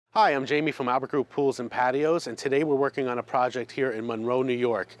Hi, I'm Jamie from Albert Group Pools and Patios, and today we're working on a project here in Monroe, New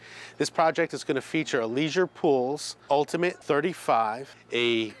York. This project is going to feature a Leisure Pools Ultimate 35,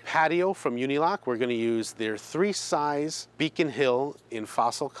 a patio from Unilock. We're going to use their 3-size Beacon Hill in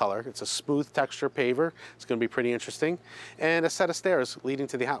fossil color. It's a smooth texture paver. It's going to be pretty interesting. And a set of stairs leading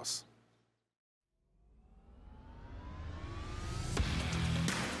to the house.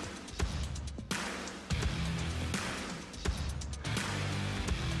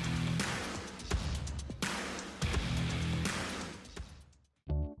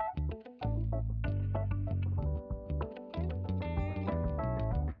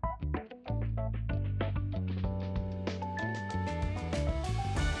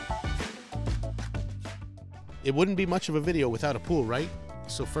 It wouldn't be much of a video without a pool, right?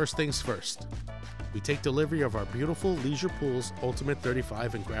 So first things first. We take delivery of our beautiful Leisure Pools Ultimate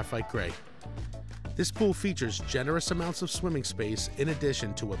 35 in graphite gray. This pool features generous amounts of swimming space in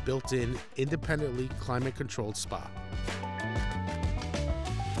addition to a built-in, independently climate-controlled spa.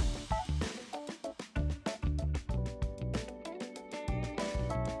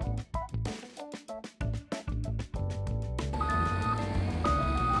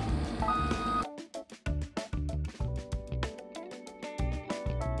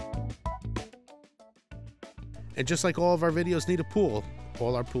 And just like all of our videos need a pool,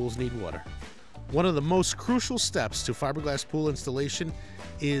 all our pools need water. One of the most crucial steps to fiberglass pool installation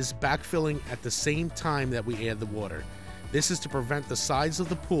is backfilling at the same time that we add the water. This is to prevent the sides of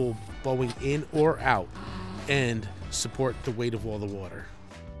the pool bowing in or out and support the weight of all the water.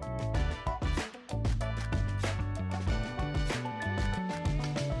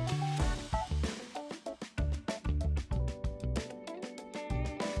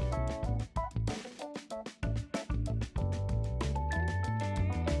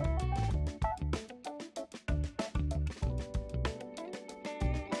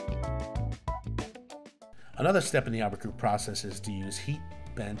 Another step in the Albert Group process is to use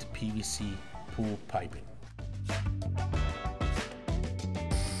heat-bent PVC pool piping.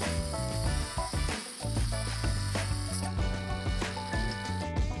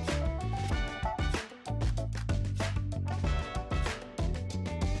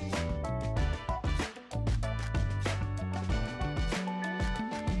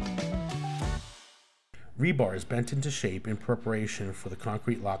 Rebar is bent into shape in preparation for the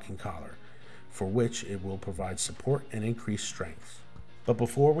concrete locking collar, for which it will provide support and increase strength. But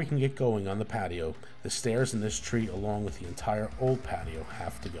before we can get going on the patio, the stairs in this tree along with the entire old patio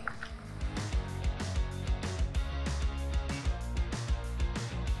have to go.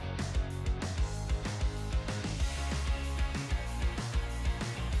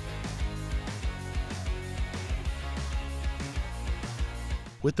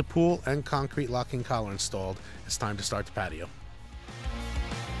 With the pool and concrete locking collar installed, it's time to start the patio.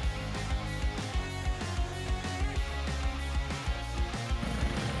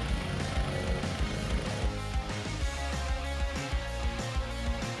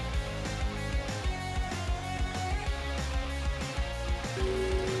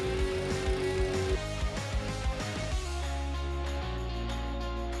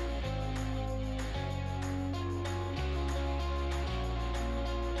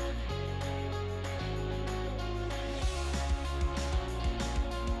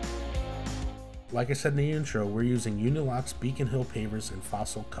 Like I said in the intro, we're using Unilock's Beacon Hill pavers in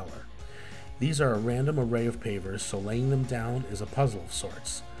fossil color. These are a random array of pavers, so laying them down is a puzzle of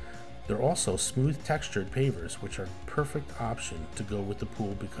sorts. They're also smooth textured pavers, which are a perfect option to go with the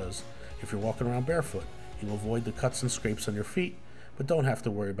pool because if you're walking around barefoot, you'll avoid the cuts and scrapes on your feet, but don't have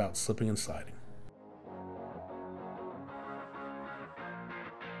to worry about slipping and sliding.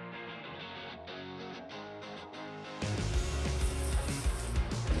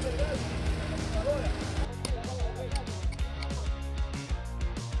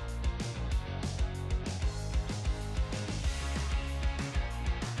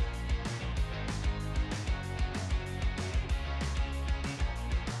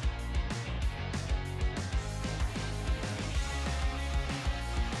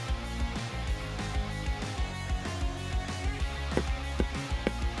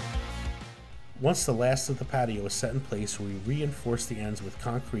 Once the last of the patio is set in place, we reinforce the ends with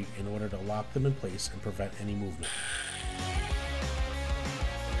concrete in order to lock them in place and prevent any movement.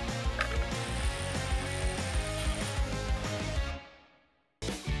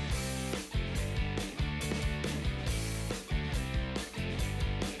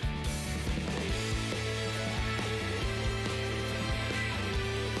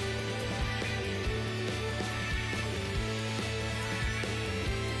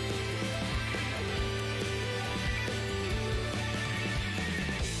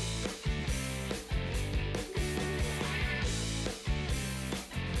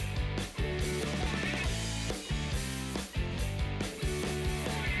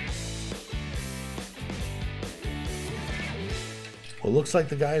 Well, it looks like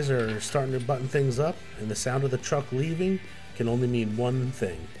the guys are starting to button things up, and the sound of the truck leaving can only mean one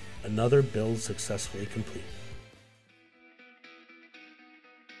thing: another build successfully complete.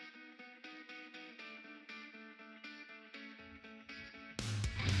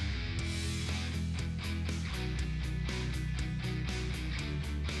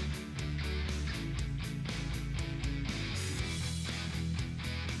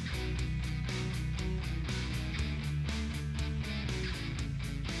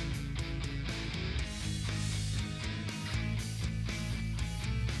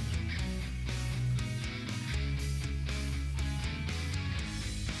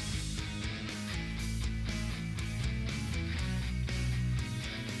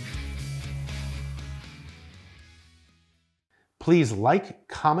 Please like,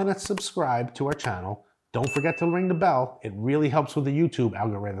 comment, and subscribe to our channel. Don't forget to ring the bell. It really helps with the YouTube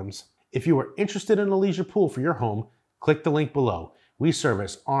algorithms. If you are interested in a leisure pool for your home, click the link below. We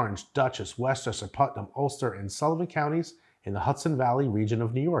service Orange, Dutchess, Westchester, Putnam, Ulster, and Sullivan counties in the Hudson Valley region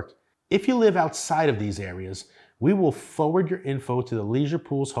of New York. If you live outside of these areas, we will forward your info to the Leisure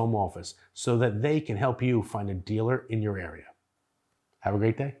Pools home office so that they can help you find a dealer in your area. Have a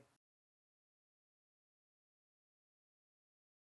great day.